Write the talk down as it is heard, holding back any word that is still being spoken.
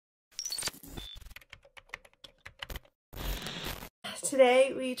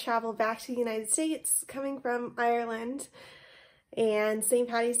Today we travel back to the United States coming from Ireland, and St.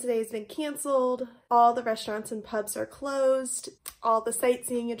 Patty's Day has been canceled. All the restaurants and pubs are closed. All the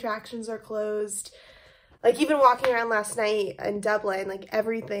sightseeing attractions are closed. Like, even walking around last night in Dublin, like,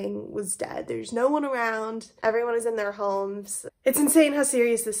 everything was dead. There's no one around. Everyone is in their homes. It's insane how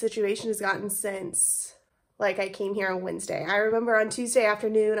serious this situation has gotten since, like, I came here on Wednesday. I remember on Tuesday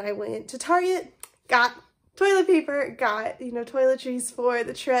afternoon, I went to Target, got toilet paper, got, toiletries for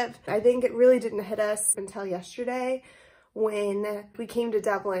the trip. I think it really didn't hit us until yesterday when we came to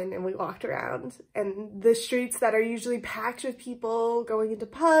Dublin and we walked around, and the streets that are usually packed with people going into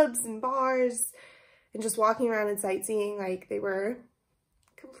pubs and bars and just walking around and sightseeing, like, they were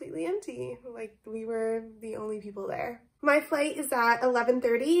completely empty. Like, we were the only people there. My flight is at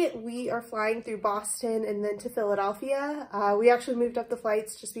 11:30. We are flying through Boston and then to Philadelphia. We actually moved up the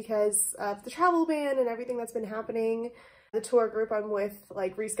flights just because of the travel ban and everything that's been happening. The tour group I'm with,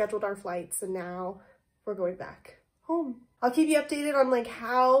 like, rescheduled our flights, and now we're going back home. I'll keep you updated on, like,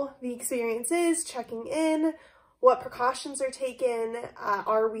 how the experience is, checking in, what precautions are taken,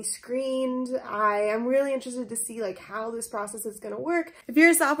 are we screened? I am really interested to see, like, how this process is gonna work. If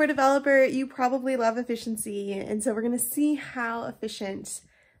you're a software developer, you probably love efficiency, and so we're gonna see how efficient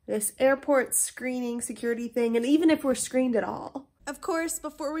this airport screening security thing, and even if we're screened at all. Of course,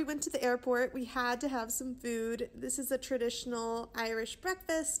 before we went to the airport, we had to have some food. This is a traditional Irish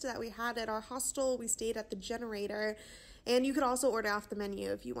breakfast that we had at our hostel. We stayed at the Generator, and you could also order off the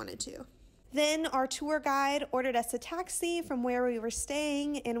menu if you wanted to. Then our tour guide ordered us a taxi from where we were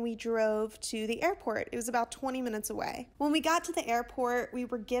staying, and we drove to the airport. It was about 20 minutes away. When we got to the airport, we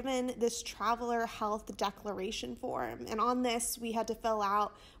were given this traveler health declaration form, and on this we had to fill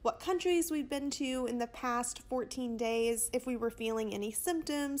out what countries we'd been to in the past 14 days, if we were feeling any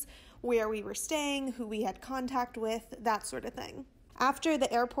symptoms, where we were staying, who we had contact with, that sort of thing. After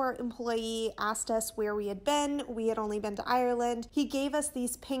the airport employee asked us where we had been, we had only been to Ireland, he gave us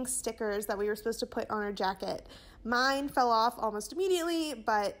these pink stickers that we were supposed to put on our jacket. Mine fell off almost immediately,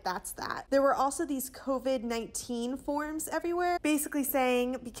 but that's that. There were also these COVID-19 forms everywhere, basically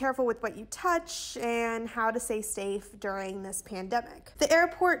saying be careful with what you touch and how to stay safe during this pandemic. The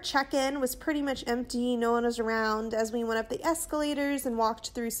airport check-in was pretty much empty. No one was around as we went up the escalators and walked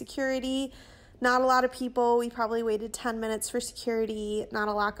through security. Not a lot of people. We probably waited 10 minutes for security. Not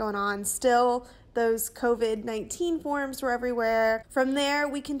a lot going on. Still, those COVID-19 forms were everywhere. From there,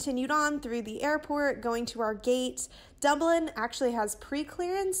 we continued on through the airport, going to our gate. Dublin actually has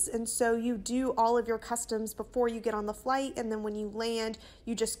pre-clearance, and so you do all of your customs before you get on the flight, and then when you land,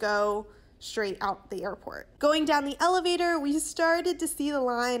 you just go straight out the airport. Going down the elevator, we started to see the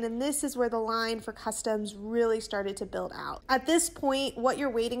line, and this is where the line for customs really started to build out. At this point, what you're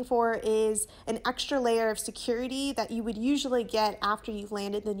waiting for is an extra layer of security that you would usually get after you've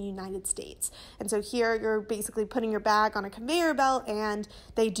landed in the United States. And so here you're basically putting your bag on a conveyor belt and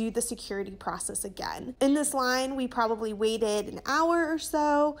they do the security process again. In this line, we probably waited an hour or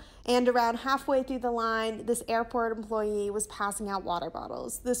so, and around halfway through the line, this airport employee was passing out water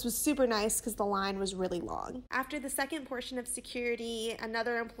bottles. This was super nice because the line was really long. After the second portion of security,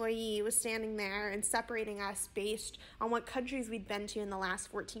 another employee was standing there and separating us based on what countries we'd been to in the last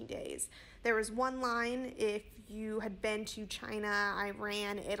 14 days. There was one line if you had been to China,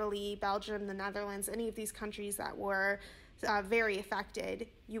 Iran, Italy, Belgium, the Netherlands, any of these countries that were very affected,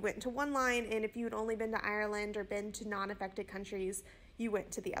 you went to one line, and if you had only been to Ireland or been to non-affected countries, you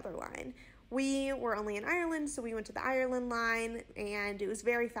went to the other line. We were only in Ireland, so we went to the Ireland line, and it was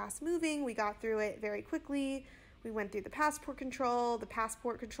very fast moving. We got through it very quickly. We went through the passport control. The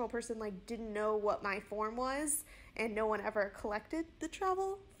passport control person didn't know what my form was, and no one ever collected the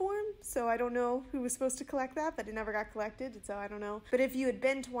travel form. So I don't know who was supposed to collect that, but it never got collected, so I don't know. But if you had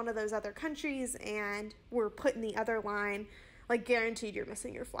been to one of those other countries and were put in the other line, guaranteed you're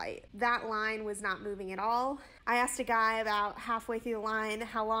missing your flight. That line was not moving at all. I asked a guy about halfway through the line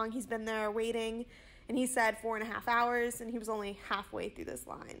how long he's been there waiting, and he said 4.5 hours, and he was only halfway through this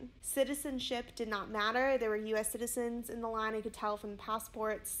line. Citizenship did not matter. There were US citizens in the line, I could tell from the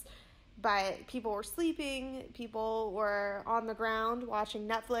passports, but people were sleeping, people were on the ground watching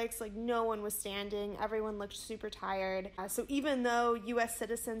Netflix, no one was standing, everyone looked super tired. So even though US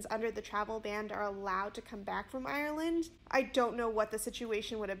citizens under the travel ban are allowed to come back from Ireland, I don't know what the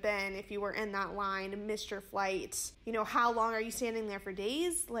situation would have been if you were in that line and missed your flight. How long are you standing there for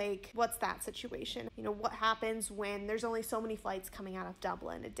days? What's that situation? What happens when there's only so many flights coming out of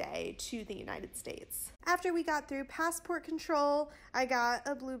Dublin a day to the United States? After we got through passport control, I got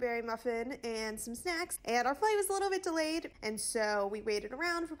a blueberry muffin and some snacks, and our flight was a little bit delayed, and so we waited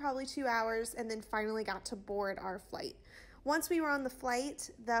around for probably 2 hours and then finally got to board our flight. Once we were on the flight,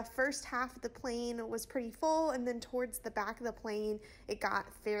 the first half of the plane was pretty full, and then towards the back of the plane, it got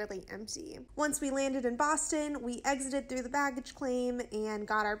fairly empty. Once we landed in Boston, we exited through the baggage claim and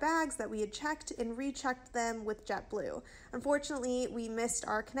got our bags that we had checked and rechecked them with JetBlue. Unfortunately, we missed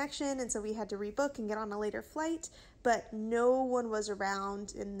our connection, and so we had to rebook and get on a later flight, but no one was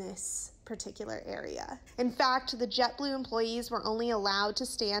around in this particular area. In fact, the JetBlue employees were only allowed to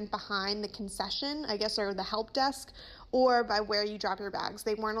stand behind the concession, I guess, or the help desk, or by where you drop your bags.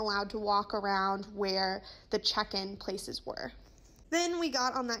 They weren't allowed to walk around where the check-in places were. Then we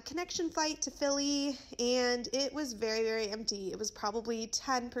got on that connection flight to Philly, and it was very, very empty. It was probably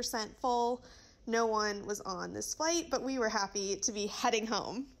 10% full. No one was on this flight, but we were happy to be heading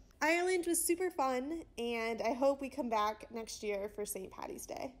home. Ireland was super fun, and I hope we come back next year for St. Paddy's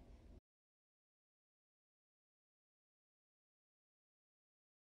Day.